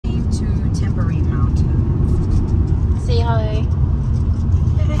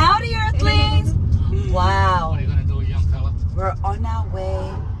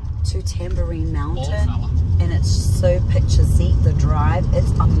to Tamborine Mountain, and it's so picturesque, the drive.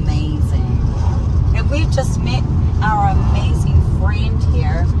 It's amazing. And we've just met our amazing friend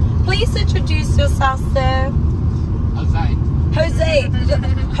here. Please introduce yourself, sir. Jose.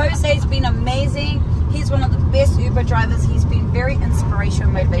 Jose's been amazing. He's one of the best Uber drivers. He's been very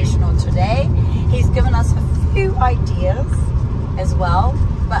inspirational, motivational today. He's given us a few ideas as well,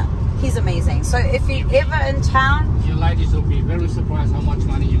 but he's amazing. So if you're ever in town, you ladies will be very surprised how much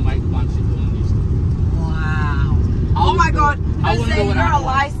money you make once you're doing this. Wow. Oh my God, Jose, you're a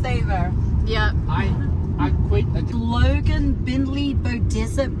lifesaver. Yeah. I quit. Logan, Bindley,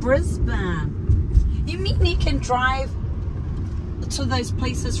 Beaudesert, Brisbane. You mean you can drive to those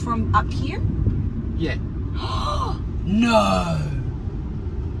places from up here? Yeah. No.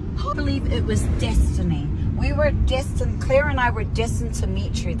 I believe it was destiny. We were destined, Claire and I were destined to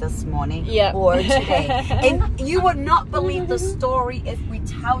meet you this morning or today. And you would not believe the story if we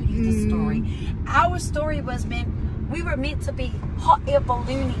tell you the story. Our story was we were meant to be hot air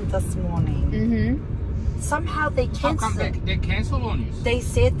ballooning this morning. Somehow they cancelled. How come they cancelled on you? They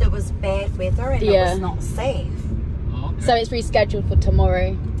said there was bad weather and it was not safe. Okay. So it's rescheduled for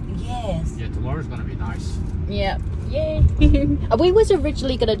tomorrow. Yes. Yeah, tomorrow's going to be nice. Yeah. Yay. We was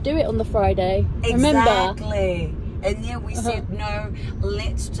originally going to do it on the Friday. Exactly. And then we said, no,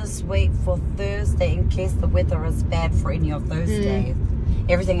 let's just wait for Thursday in case the weather is bad for any of those days.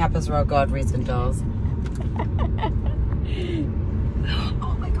 Everything up is real, God, reads and dolls.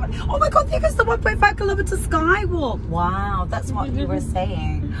 Oh my God, there goes the 1.5 kilometer skywalk. Wow, that's what you were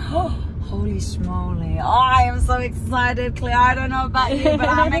saying. Holy schmoly. Oh, I am so excited, Claire. I don't know about you, but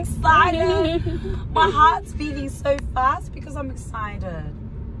I'm excited. My heart's beating so fast because I'm excited.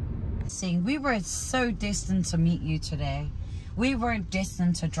 We were so destined to meet you today. We were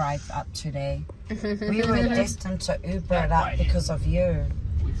destined to drive up today. We were destined to Uber it up because of you.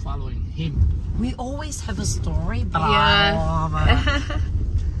 We're following him. We always have a story, but I love it.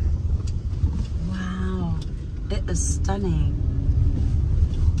 Wow, it is stunning.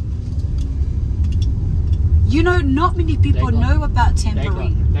 You know, not many people know about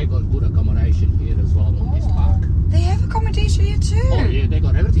Tamborine. They got good accommodation here as well in this park. They have accommodation here too? Oh yeah, they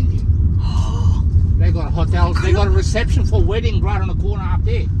got everything here. They got hotels, they got a reception for wedding right on the corner up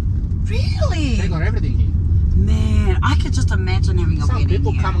there. Really? They got everything here. Man, I could just imagine having a wedding here.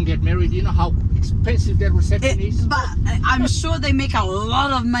 Some people come and get married, you know how expensive that reception is? But I'm sure they make a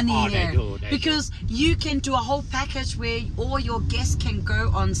lot of money here. They do, because you can do a whole package where all your guests can go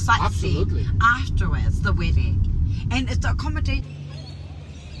on sightseeing afterwards, the wedding. And it's the accommodation.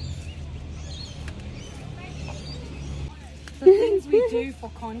 The things we do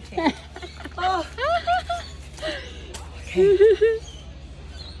for content. Oh. Okay.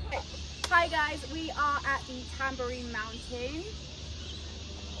 Hi guys, we are at the Tamborine Mountain.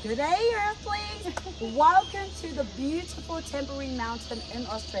 Good day, Earthlings. Welcome to the beautiful Tamborine Mountain in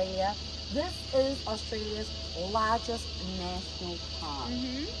Australia. This is Australia's largest national park.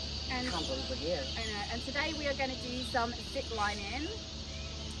 And I can't believe we're here. I know. And today we are going to do some ziplining.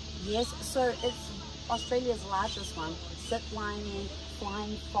 Yes, so it's Australia's largest one. Ziplining,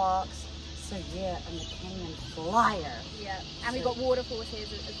 flying fox. So yeah, and the canyon flyer. Yeah, and we've got waterfalls here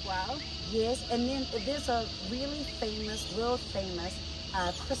as well. Yes, and then there's a really famous, world famous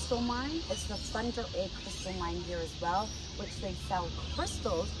crystal mine. It's the Thunder Egg crystal mine here as well, which they sell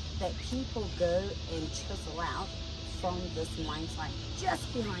crystals that people go and chisel out from this mine site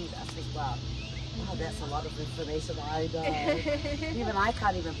just behind us as well. Oh, that's a lot of information, I know. Even I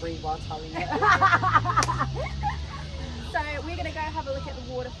can't even breathe while telling it. So we're going to go have a look at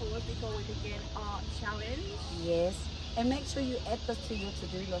the waterfalls before we begin our challenge. Yes. And make sure you add this to your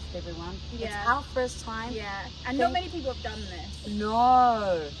to-do list, everyone. Yeah. It's our first time. Yeah. And not many people have done this.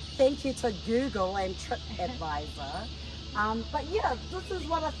 No. Thank you to Google and TripAdvisor. But yeah, this is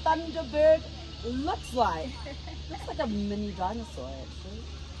what a Thunderbird looks like. Looks like a mini dinosaur, actually.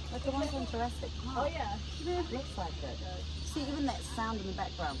 Like the one from Jurassic Park. Oh yeah. Looks like it. See, even that sound in the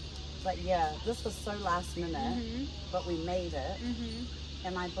background. But yeah, this was so last minute, but we made it.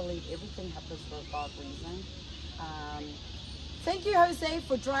 And I believe everything happens for a God reason. Thank you, Jose,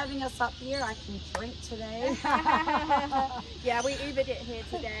 for driving us up here. I can drink today. Yeah, we Ubered it here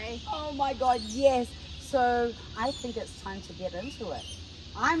today. Oh my God, yes. So I think it's time to get into it.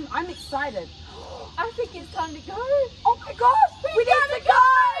 I'm excited. I think it's time to go. Oh my God, we need to go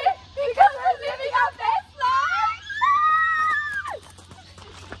because we're living our best life.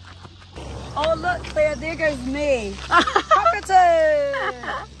 Oh look, Claire, there goes me. Cockatoo.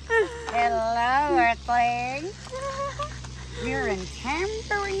 Hello, Earthling. We're in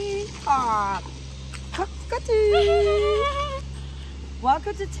Tamborine Park. Cockatoo.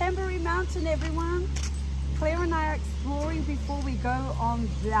 Welcome to Tamborine Mountain, everyone. Claire and I are exploring before we go on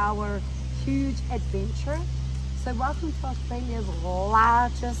our huge adventure. So welcome to Australia's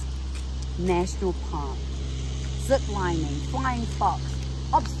largest national park. Zip lining, flying fox,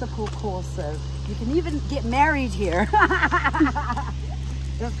 obstacle courses. You can even get married here.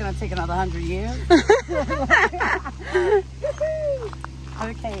 That's gonna take another 100 years.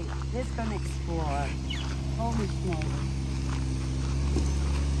 Okay, let's go and explore. Holy smoke.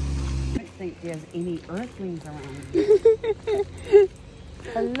 I don't think there's any earthlings around.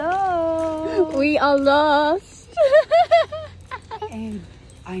 Hello. We are lost. And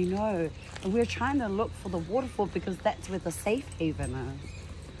I know. And we're trying to look for the waterfall because that's where the safe haven is.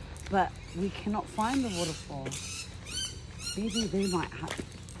 But we cannot find the waterfall. Maybe they might have.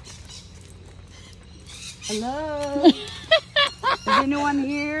 Hello? Is anyone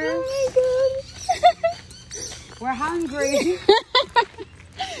here? Oh We're hungry.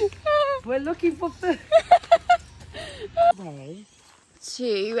 We're looking for food.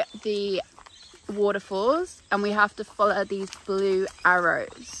 To the waterfalls, and we have to follow these blue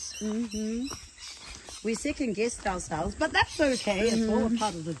arrows. We second guessed ourselves, but that's okay. It's all a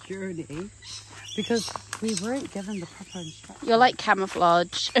part of the journey because we weren't given the proper instructions. You're like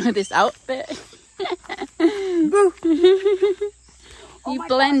camouflage with this outfit. Oh you my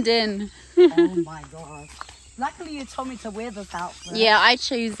blend in. Oh my gosh. Luckily you told me to wear this outfit. Yeah, I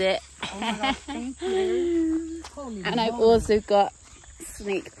choose it. Oh my gosh, thank you. Holy And I've moly. also got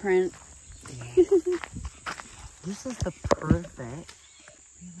snake print. This is the perfect.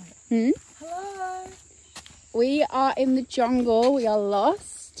 Hello. We are in the jungle. We are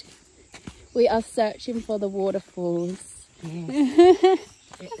lost. We are searching for the waterfalls. Yes.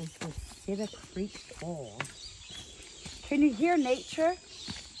 It is the Cedar Creek Falls. Can you hear nature?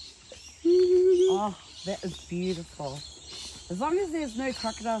 Oh, that is beautiful. As long as there's no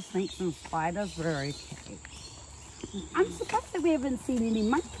crocodile, snakes and spiders, we're okay. I'm surprised that we haven't seen any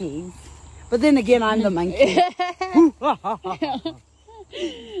monkeys. But then again, I'm the monkey.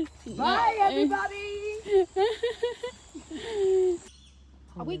 Bye, everybody.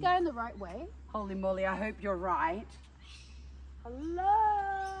 Are we going the right way? Holy moly, I hope you're right. Hello.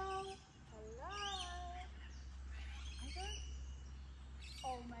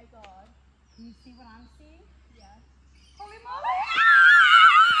 Oh my god. Can you see what I'm seeing? Yeah. Holy moly!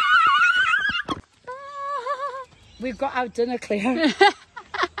 We've got our dinner, Claire.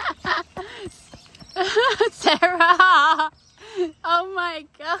 Sarah! Oh my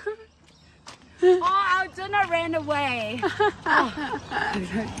god. Oh, our dinner ran away.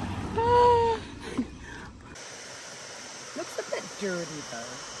 Looks a bit dirty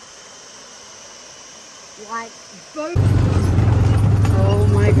though. Like both. Oh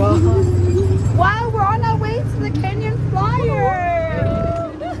my god. Wow, we're on our way to the Canyon Flyer.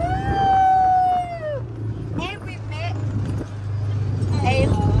 And we met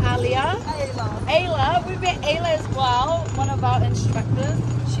Ayla. We met Ayla as well, one of our instructors.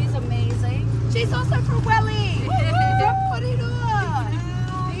 She's amazing. She's also from Welly.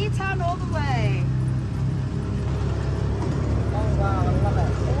 B-Town all the way. Oh wow, I love it.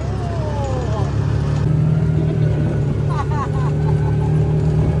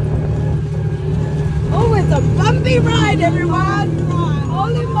 Oh, it's a bumpy ride, everyone.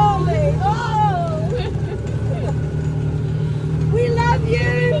 Holy moly. Oh. We love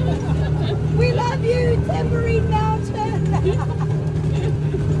you. We love you, Tamborine Mountain.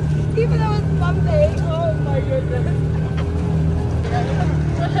 Even though it's bumpy. Oh my goodness.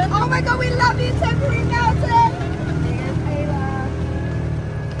 Oh my god, we love you, Tamborine Mountain. There's Ayla.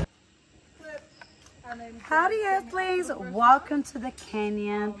 Howdy, Earthlings. Welcome to the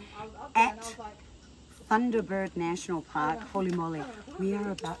canyon at Thunderbird National Park. Holy moly. We are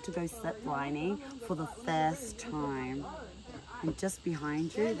about to go zip lining for the first time. And just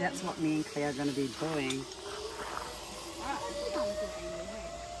behind you, that's what me and Claire are going to be doing.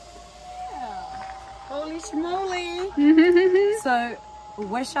 Holy schmoly! So,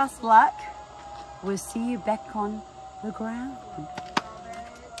 wish us luck. We'll see you back on the ground.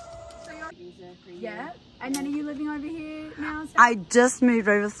 Yeah. And then are you living over here now? I just moved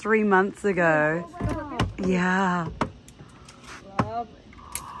over 3 months ago. Yeah.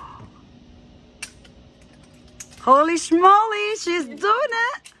 Holy schmoly, she's doing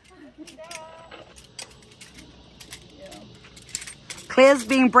it. Claire's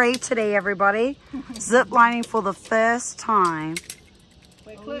being brave today, everybody. Zip lining for the first time.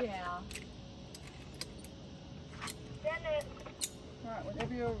 Wait, clip. Yeah. Right,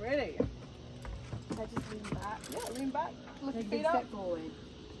 whenever you're ready. I just lean back. Yeah, lean back. Lift your Take a big feet up. step forward.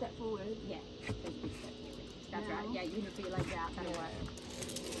 Step forward. Yeah. Take a big step forward. That's right. Yeah, you need to be like that. That'll work.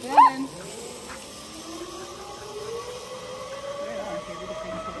 Brandon.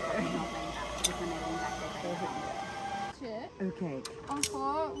 Okay.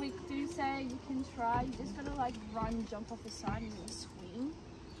 Encore, we do say you can try. You just gotta like run, jump off the side, and then swing.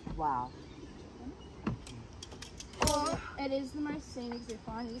 Wow. Or it is the most scenic zip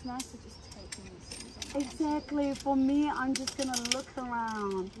line. It is nice to just take in the scenes on that. Exactly. For me, I'm just gonna look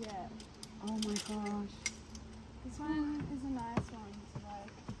around. Yeah. Oh my gosh. This one is a nice one to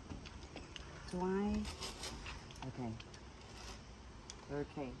like. Do I? Okay.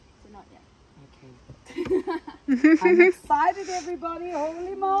 Okay. So not yet. Okay. I'm excited, everybody.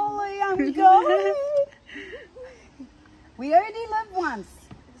 Holy moly, I'm going. We only live once.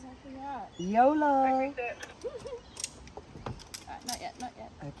 Exactly right. YOLO. Alright, not yet, not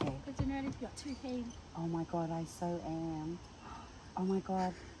yet. Okay. But you know, if you got too keen. Oh my God, I so am. Oh my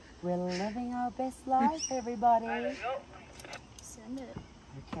God. We're living our best life, everybody. Send it.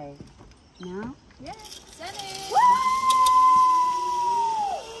 Okay. Now? Yeah, send it.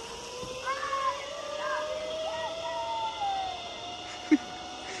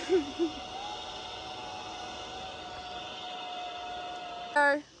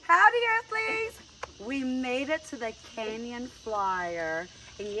 Howdy, Earthlings! We made it to the Canyon Flyer.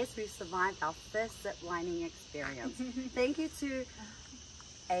 And yes, we survived our first zip lining experience. Thank you to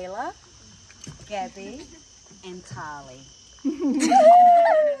Ayla, Gabby, and Tali.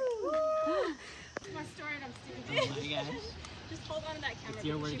 My story and I'm sticking to it. Oh my gosh. Just hold on to that camera. It's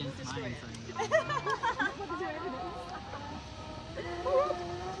your word She will against destroy mine. it.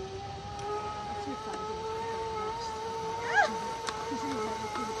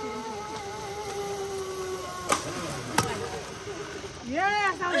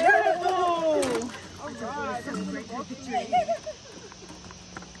 Yes, how beautiful! Alright, this is a great picture.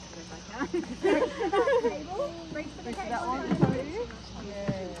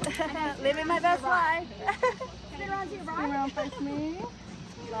 Living my best life. Spin around to your right. Spin around, face me.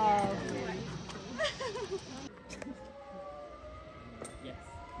 Lovely. Yes.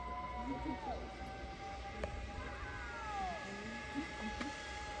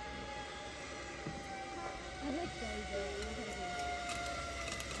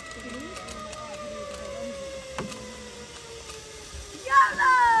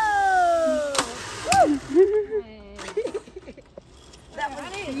 YOLO! That was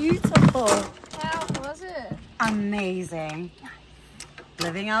beautiful. How was it? Amazing.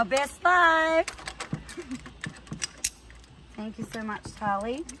 Living our best life. Thank you so much,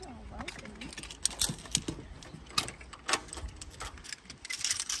 Tali.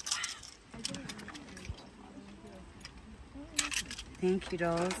 Thank you,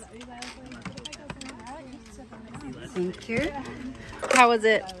 dolls. Thank you. How was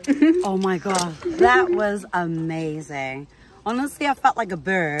it? Oh my God, that was amazing. Honestly, I felt like a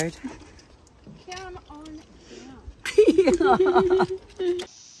bird. Come on down.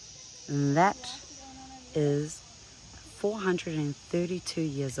 That is 432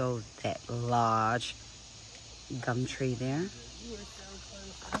 years old, that large gum tree there. You were so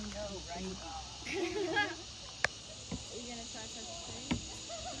close. I know, right? Are you going to try something?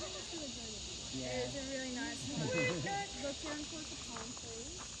 Yeah. It's a really nice one. Look down towards the palm,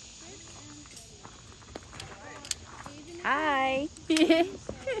 please. Hi.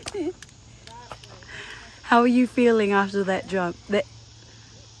 How are you feeling after that jump? That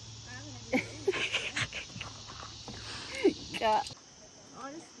Yeah.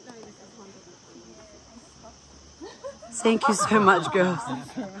 Thank you so much, girls.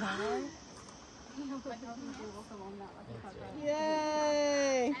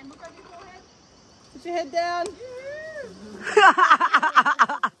 Yay. Put your head down.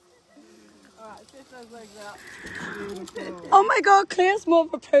 Alright, shift those legs out. Beautiful. Oh my God, Claire's more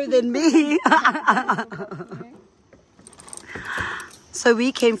of a pro than me. So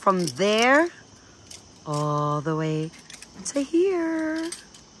we came from there all the way to here.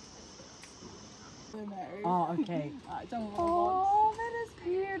 Oh, okay. Oh, that is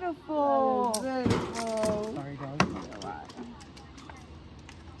beautiful. That is beautiful. Sorry, guys.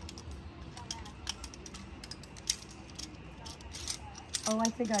 Oh, I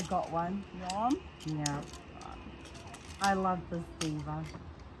think I got one. Yum. Yeah. I love this diva.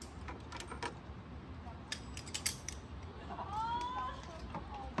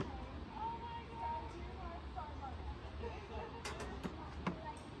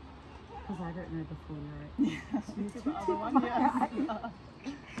 Because I don't know the full lyrics. The other one, yes.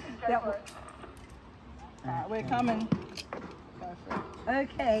 That was, Alright, we're coming. Go for it.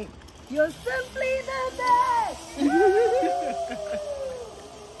 okay. You're simply the best!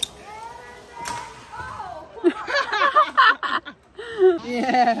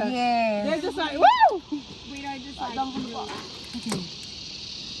 Yeah. Yeah. They're just like, woo! We don't just like.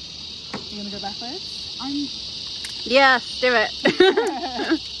 You gonna go backwards? Yes, do it.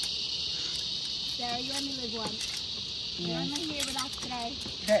 Sarah, you only live once. You're only here with us today.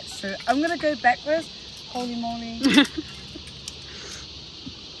 That's true. I'm gonna go backwards. Holy moly.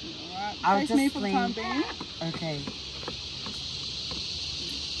 Alright, I'll face just me for the lean. time being. Okay.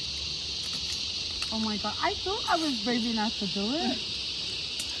 Oh my god, I thought I was brave enough to do it.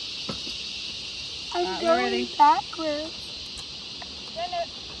 I'm Alright, we're going ready. backwards.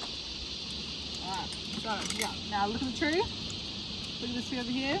 Alright, so yeah. Now look at the tree. Look at this tree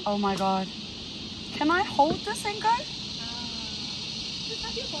over here. Oh my god. Can I hold this and go? Just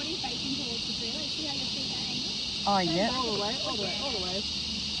have your body facing towards the tree. Like, see how your feet are angled? Oh yeah. All the way, all the way, all the way.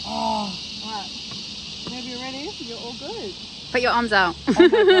 Oh, Alright. Whenever you're ready, you're all good. Put your arms out. oh my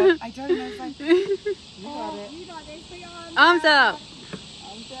god. I don't know if I... You got it. You got this. Put your arms Arms out. out.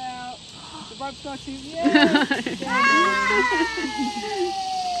 Arms out. The rope's got you. Yeah.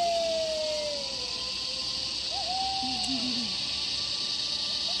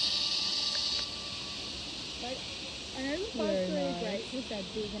 I know the first really great with that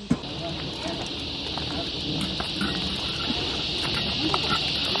big and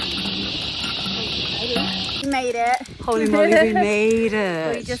We made it. Holy moly, we made We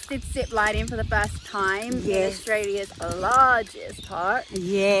it. just did zip lining for the first time in Yes. Australia's largest park.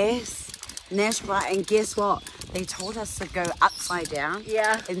 Yes. And that's right. And guess what? They told us to go upside down.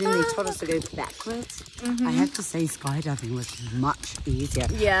 Yeah. And then they told us to go backwards. I have to say skydiving was much easier.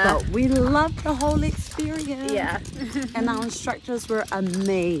 Yeah. But we loved the whole experience. Yeah. And our instructors were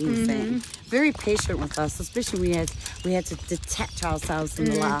amazing. Very patient with us, especially we had to detach ourselves from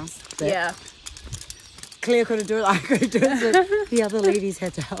the last bit. Yeah. Claire couldn't do it, I couldn't do it, so the other ladies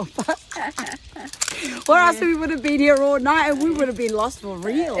had to help us. Or else we would have been here all night and we would have been lost for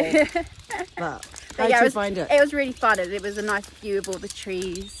real. But how'd Yeah, you find it? It was really fun. It was a nice view of all the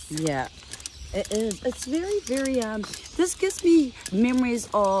trees. Yeah, it is. It's very, very, this gives me memories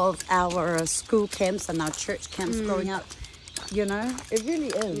of our school camps and our church camps growing up. You know, it really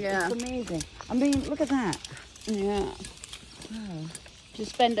is. Yeah. It's amazing. I mean, look at that. Yeah.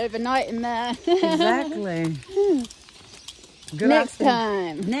 Just spend overnight in there. Exactly. Good Next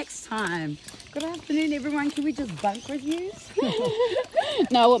afternoon. time. Next time. Good afternoon, everyone. Can we just bunk with you?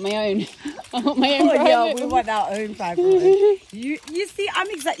 No, I want my own. I want my own. Oh yeah, private we one. want our own private room. You see, I'm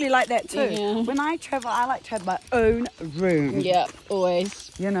exactly like that too. Yeah. When I travel, I like to have my own room. Yeah,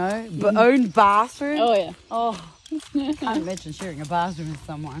 always. You know, but own bathroom. Oh yeah. Oh, I can't imagine sharing a bathroom with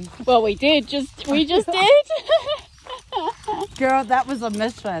someone. Well, we just did. Girl, that was a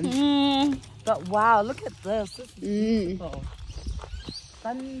mission. Mm. But wow, look at this. This is Mm. beautiful.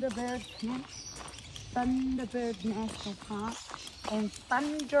 Thunderbird Camp, Thunderbird National Park, and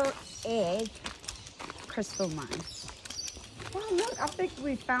Thunder Egg Crystal Mine. Well, look, I think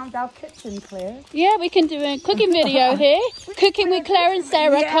we found our kitchen, Claire. Yeah, we can do a cooking video here. Cooking with Claire and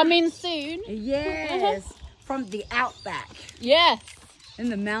Sarah Yeah. coming soon. Yes, from the outback Yes. in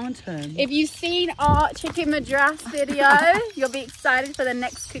the mountain. If you've seen our chicken madras video, you'll be excited for the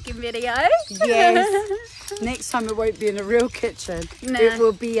next cooking video. Yes. Next time it won't be in a real kitchen. No. It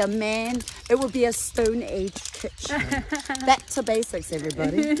will be it will be a Stone Age kitchen. Back to basics,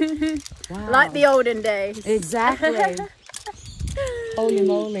 everybody. Wow. Like the olden days. Exactly. Holy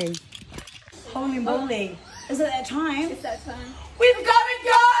moly. Holy moly. Is it that time? It's that time. We've got to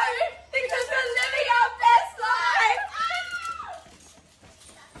go because we're living our best life.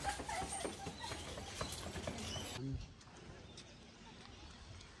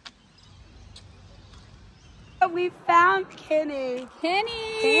 We found Kenny.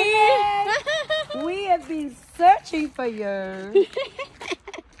 Kenny! Kenny! We have been searching for you.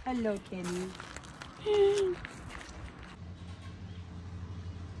 Hello, Kenny.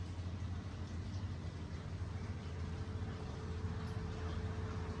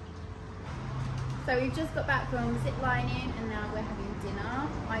 So we've just got back from zip lining and now we're having dinner.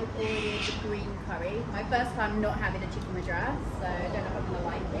 I ordered the green curry. My first time not having a chicken madras, so I don't know if I'm gonna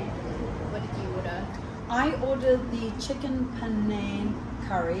like it. What did you order? I ordered the chicken panang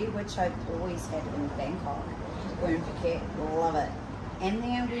curry, which I've always had in Bangkok. We're in Phuket, love it. And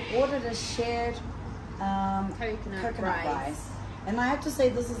then we ordered a shared coconut rice. And I have to say,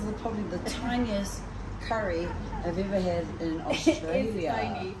 this is probably the tiniest curry I've ever had in Australia.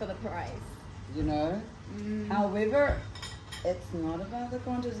 It's tiny for the price. You know? However, it's not about the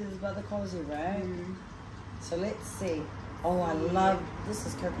quantity, it's about the quality, right? So let's see. Oh, I love, this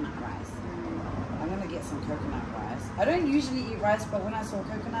is coconut rice. I'm gonna get some coconut rice. I don't usually eat rice, but when I saw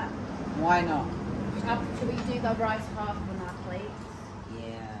coconut, why not? Should we do the rice half on our plates?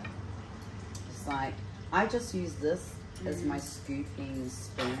 Yeah. It's like, I just use this as my scooping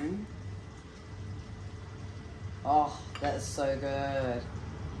spoon. Oh, that is so good.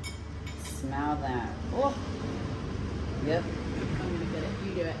 Smell that. Oh. Yep. I'm gonna get it.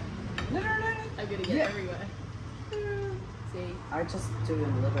 You do it. No. I'm gonna get it everywhere. See? I just do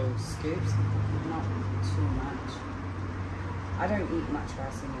in little scoops, not too much. I don't eat much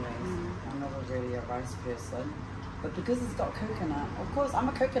rice anyways. I'm not really a rice person. But because it's got coconut, of course I'm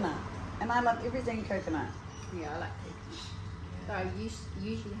a coconut. And I love everything coconut. Yeah, I like coconut. So I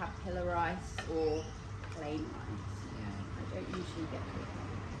usually have pillar rice or plain rice. Yeah. I don't usually get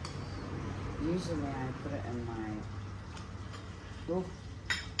coconut. Usually I put it in my... Ooh.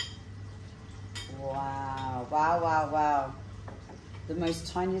 Wow. The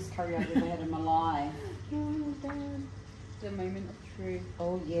most tiniest curry I've ever had in my life. Oh my god. The moment of truth.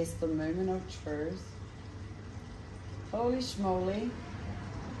 Oh yes, the moment of truth. Holy schmoly.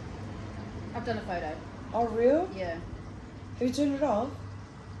 I've done a photo. Oh real? Yeah. Who turned it off?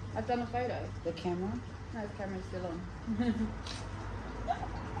 I've done a photo. The camera? No, the camera's still on.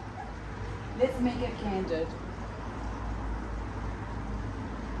 Let's make it candid.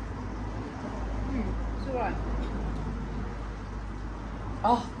 It's alright.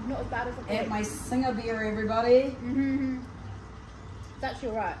 Oh, Not as bad as I at thought. my singer beer, everybody. It's actually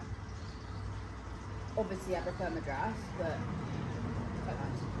alright. Obviously, I prefer Madras, but quite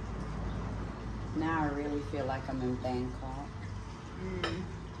nice. Now I really feel like I'm in Bangkok.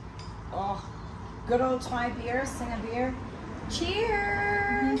 Oh, good old Thai beer, singer beer.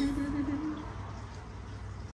 Cheers!